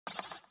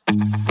Hello,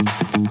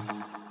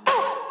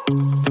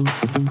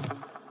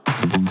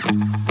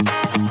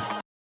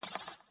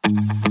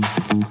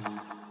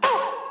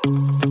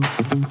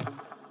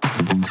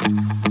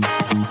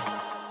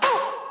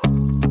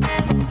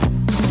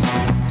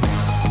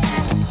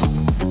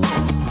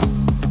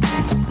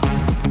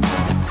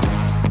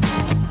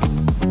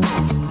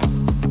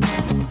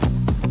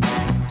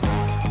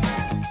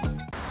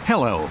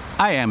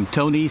 I am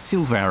Tony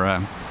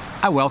Silveira.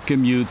 I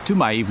welcome you to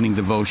my evening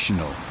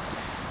devotional.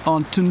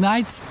 On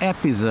tonight's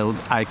episode,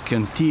 I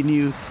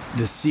continue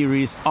the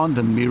series on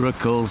the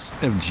miracles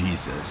of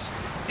Jesus.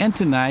 And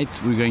tonight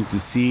we're going to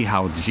see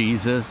how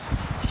Jesus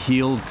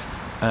healed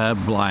a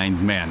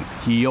blind man.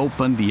 He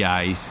opened the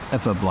eyes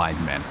of a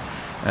blind man.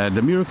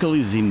 The miracle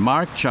is in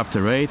Mark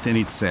chapter 8, and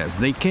it says,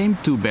 "They came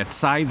to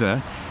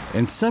Bethsaida,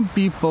 and some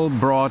people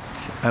brought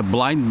a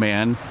blind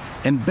man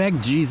and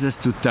begged Jesus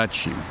to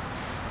touch him.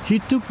 He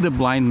took the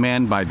blind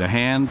man by the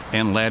hand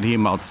and led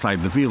him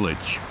outside the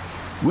village.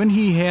 When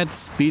he had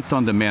spit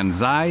on the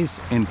man's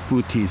eyes and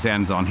put his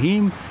hands on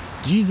him,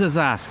 Jesus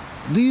asked,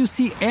 'Do you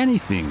see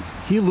anything?'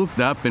 He looked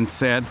up and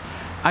said,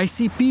 'I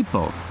see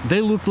people. They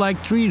look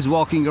like trees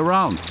walking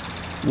around.'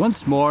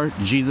 Once more,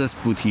 Jesus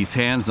put his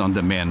hands on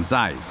the man's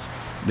eyes.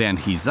 Then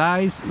his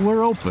eyes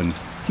were opened,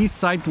 his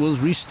sight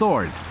was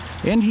restored,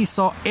 and he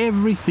saw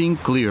everything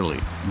clearly.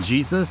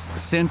 Jesus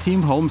sent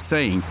him home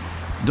saying,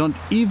 'Don't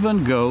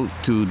even go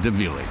to the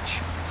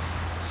village.'"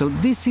 So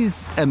this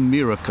is a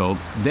miracle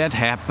that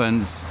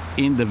happens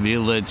in the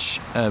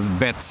village of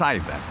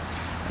Bethsaida.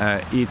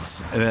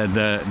 It's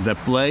the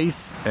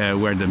place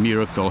where the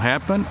miracle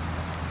happened.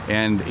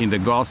 And in the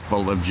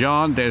Gospel of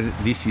John,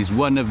 this is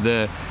one of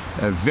the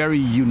very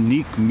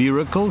unique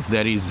miracles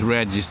that is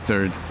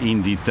registered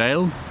in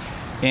detail.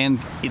 And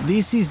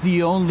this is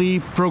the only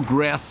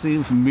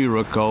progressive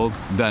miracle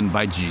done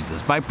by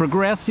Jesus. By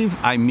progressive,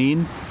 I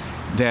mean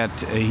that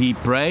he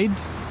prayed,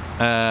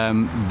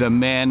 the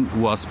man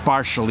was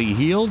partially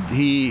healed,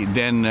 he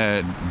then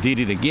did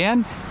it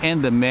again,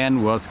 and the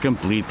man was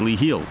completely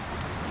healed.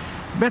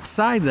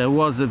 Bethsaida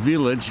was a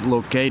village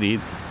located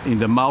in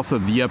the mouth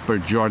of the upper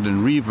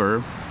Jordan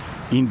River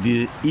in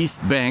the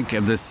east bank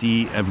of the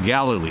Sea of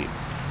Galilee.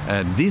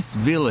 This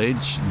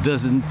village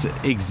doesn't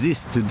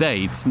exist today,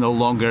 it's no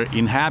longer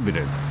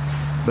inhabited,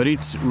 but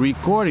it's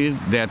recorded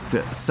that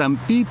some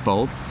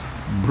people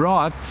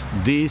brought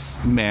this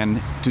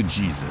man to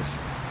Jesus.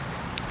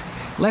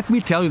 Let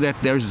me tell you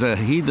that there's a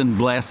hidden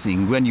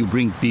blessing when you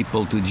bring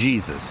people to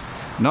Jesus.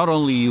 Not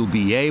only you'll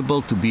be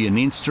able to be an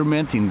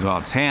instrument in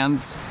God's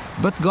hands,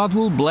 but God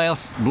will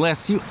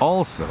bless you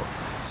also.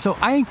 So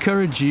I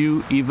encourage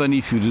you, even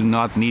if you do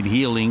not need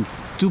healing,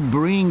 to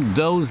bring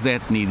those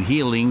that need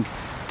healing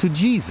to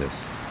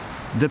Jesus.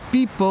 The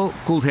people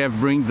could have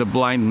bring the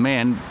blind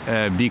man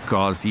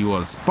because he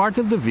was part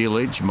of the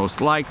village,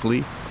 most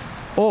likely,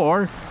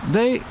 or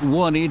they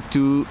wanted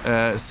to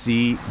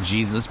see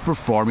Jesus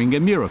performing a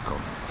miracle.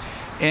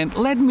 And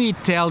let me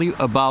tell you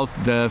about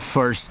the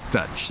first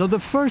touch. So the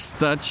first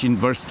touch in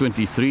verse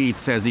 23, it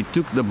says, "He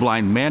took the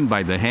blind man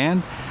by the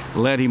hand,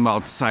 led him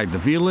outside the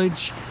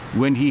village.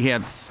 When he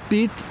had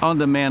spit on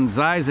the man's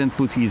eyes and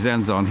put his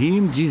hands on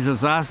him,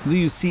 Jesus asked, 'Do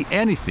you see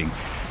anything?'"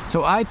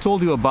 So I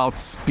told you about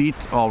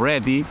spit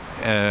already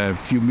a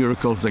few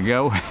miracles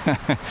ago.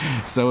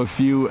 So a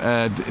few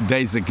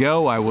days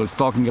ago, I was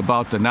talking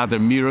about another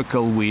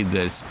miracle with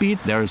spit.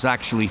 There's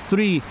actually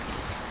three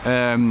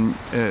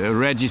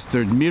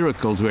registered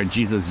miracles where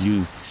Jesus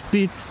used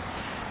spit.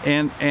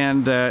 And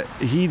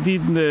he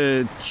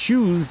didn't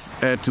choose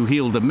to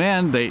heal the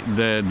man.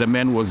 The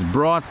man was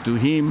brought to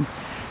him.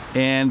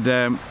 And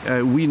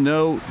we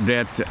know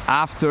that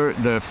after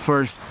the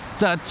first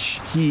touch,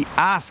 he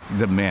asked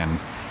the man,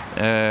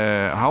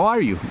 "How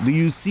are you? Do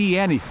you see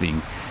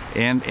anything?"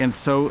 And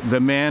so the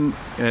man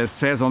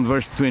says on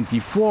verse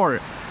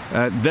 24,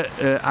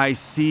 "I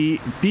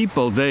see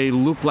people, they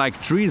look like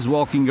trees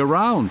walking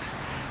around."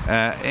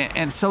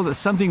 And so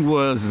something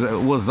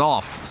was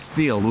off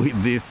still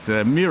with this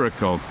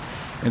miracle.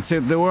 And so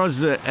there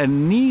was a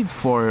need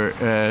for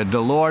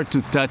the Lord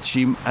to touch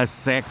him a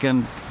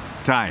second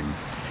time.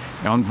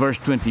 On verse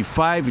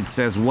 25, it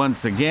says,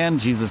 "Once again,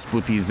 Jesus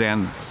put his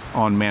hands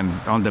on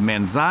the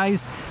man's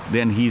eyes.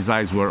 Then his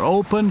eyes were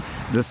opened,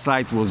 the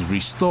sight was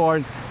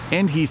restored,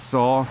 and he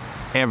saw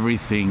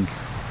everything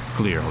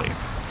clearly."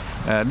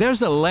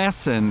 There's a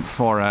lesson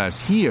for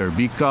us here,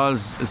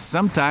 because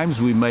sometimes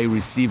we may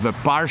receive a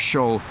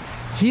partial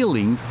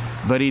healing,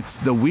 but it's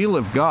the will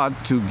of God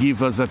to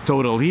give us a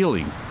total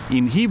healing.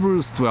 In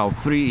Hebrews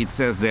 12:3, it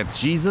says that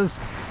Jesus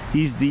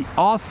is the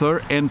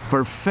author and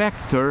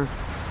perfecter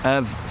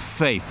of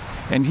faith.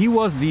 And he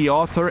was the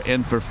author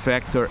and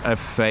perfecter of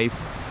faith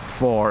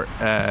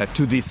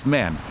to this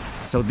man.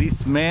 So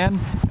this man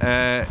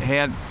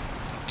had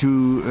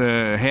to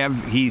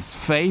have his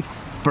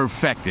faith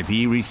perfected.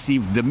 He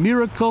received the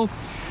miracle.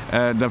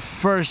 The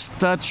first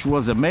touch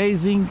was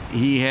amazing.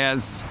 He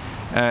has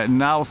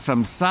now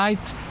some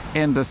sight.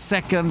 And the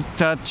second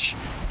touch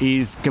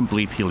is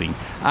complete healing.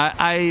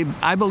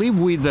 I believe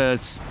with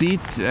Spit,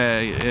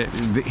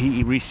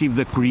 he received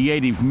the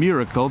creative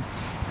miracle.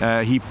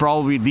 He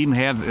probably didn't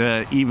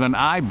have even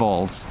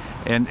eyeballs,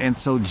 and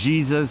so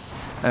Jesus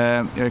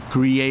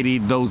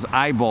created those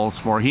eyeballs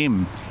for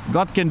him.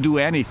 God can do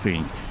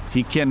anything.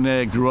 He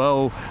can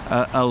grow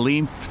a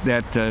limb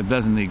that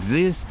doesn't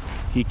exist.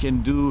 He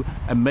can do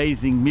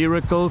amazing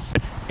miracles,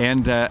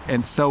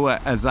 and so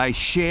as I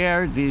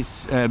share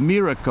this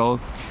miracle,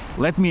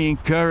 let me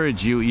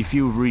encourage you. If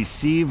you've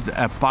received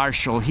a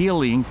partial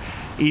healing,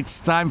 it's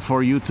time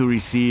for you to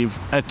receive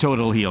a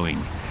total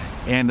healing.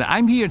 And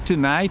I'm here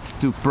tonight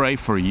to pray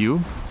for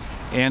you.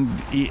 And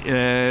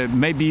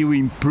maybe you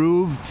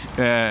improved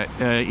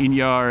in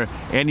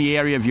any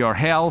area of your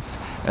health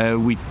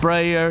with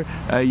prayer.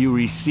 You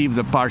received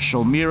a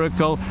partial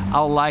miracle.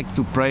 I would like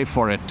to pray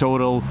for a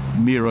total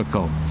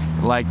miracle.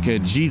 Like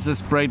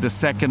Jesus prayed the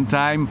second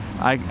time,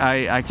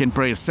 I can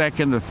pray a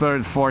second, a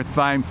third, fourth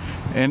time,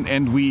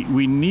 and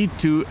we need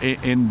to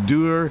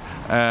endure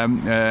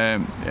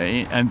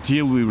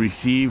until we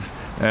receive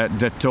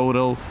the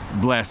total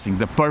blessing,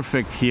 the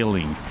perfect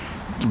healing.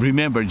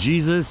 Remember,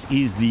 Jesus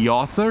is the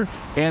author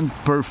and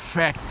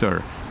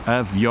perfecter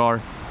of your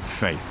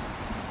faith.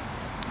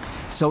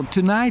 So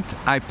tonight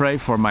I pray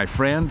for my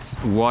friends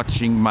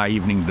watching my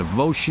evening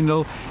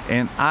devotional,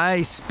 and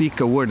I speak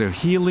a word of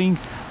healing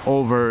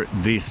over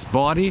this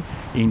body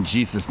in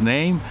Jesus'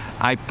 name.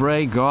 I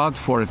pray, God,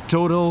 for a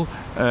total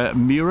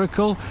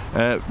miracle.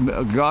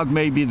 God,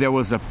 maybe there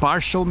was a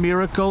partial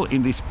miracle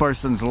in this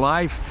person's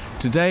life.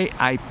 Today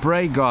I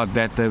pray, God,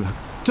 that the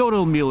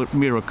total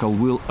miracle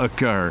will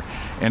occur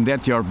and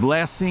that your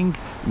blessing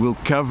will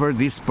cover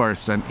this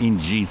person in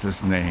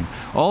Jesus' name.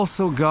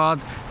 Also, God,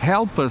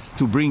 help us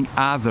to bring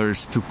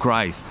others to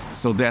Christ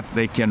so that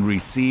they can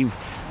receive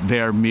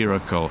their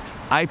miracle.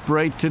 I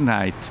pray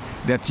tonight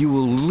that you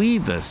will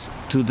lead us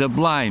to the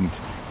blind,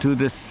 to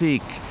the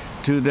sick,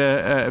 to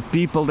the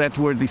people that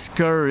were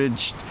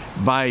discouraged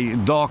by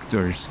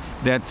doctors,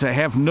 that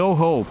have no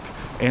hope.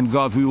 And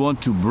God, we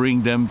want to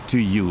bring them to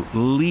you.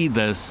 Lead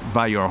us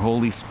by your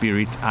Holy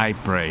Spirit, I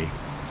pray.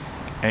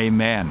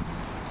 Amen.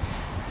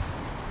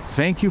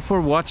 Thank you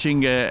for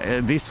watching.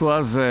 This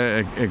was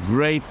a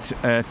great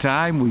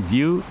time with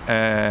you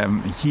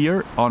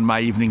here on my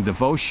evening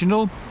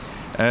devotional.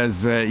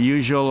 As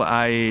usual,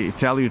 I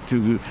tell you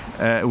to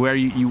where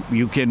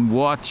you can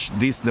watch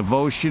this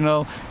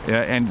devotional,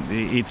 and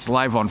it's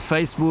live on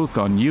Facebook,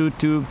 on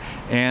YouTube,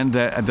 and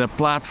the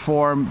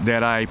platform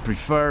that I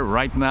prefer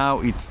right now,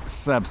 it's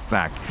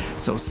Substack.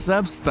 So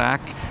Substack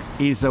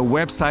is a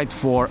website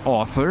for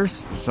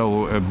authors,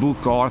 so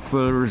book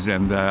authors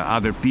and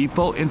other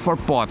people, and for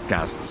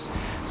podcasts.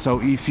 So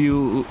if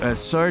you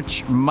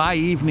search My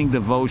Evening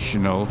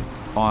Devotional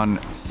on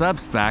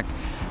Substack,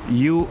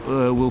 you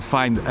will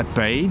find a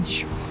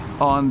page.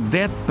 On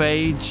that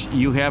page,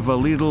 you have a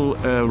little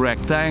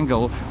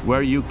rectangle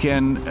where you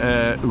can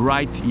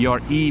write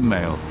your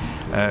email.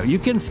 You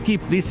can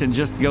skip this and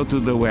just go to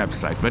the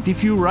website. But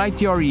if you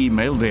write your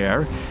email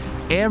there,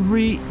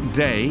 every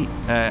day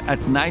at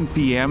 9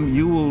 p.m.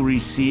 you will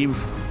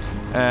receive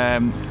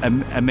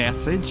a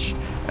message,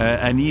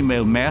 an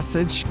email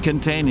message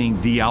containing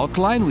the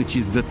outline, which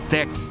is the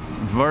text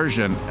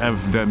version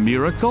of the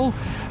miracle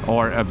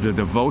or of the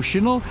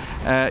devotional.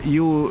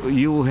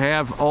 You'll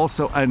have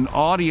also an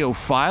audio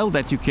file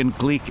that you can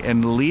click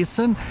and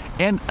listen,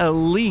 and a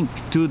link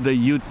to the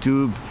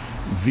YouTube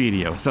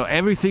video. So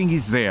everything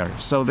is there.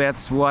 So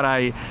that's what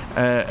I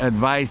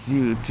advise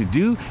you to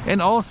do.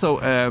 And also,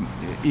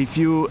 if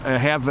you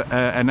have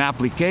an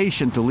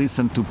application to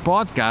listen to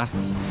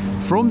podcasts,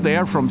 from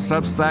there, from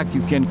Substack,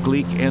 you can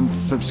click and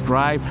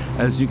subscribe,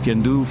 as you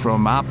can do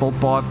from Apple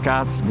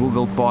Podcasts,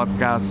 Google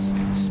Podcasts,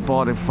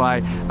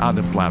 Spotify,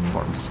 other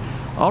platforms.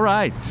 All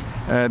right.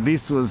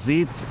 This was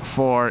it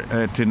for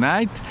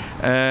tonight.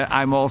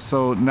 I'm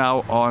also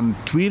now on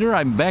Twitter.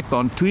 I'm back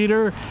on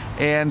Twitter,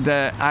 and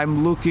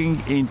I'm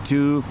looking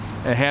into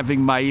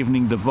having my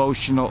evening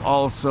devotional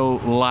also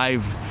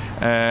live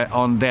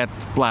on that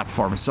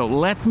platform. So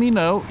let me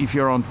know if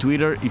you're on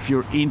Twitter, if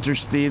you're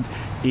interested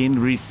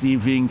in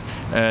receiving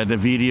the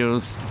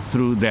videos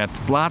through that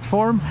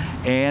platform,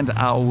 and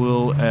I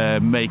will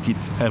make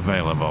it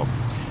available.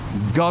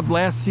 God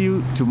bless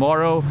you.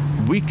 Tomorrow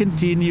we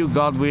continue,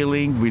 God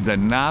willing, with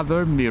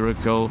another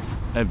miracle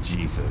of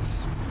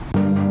Jesus.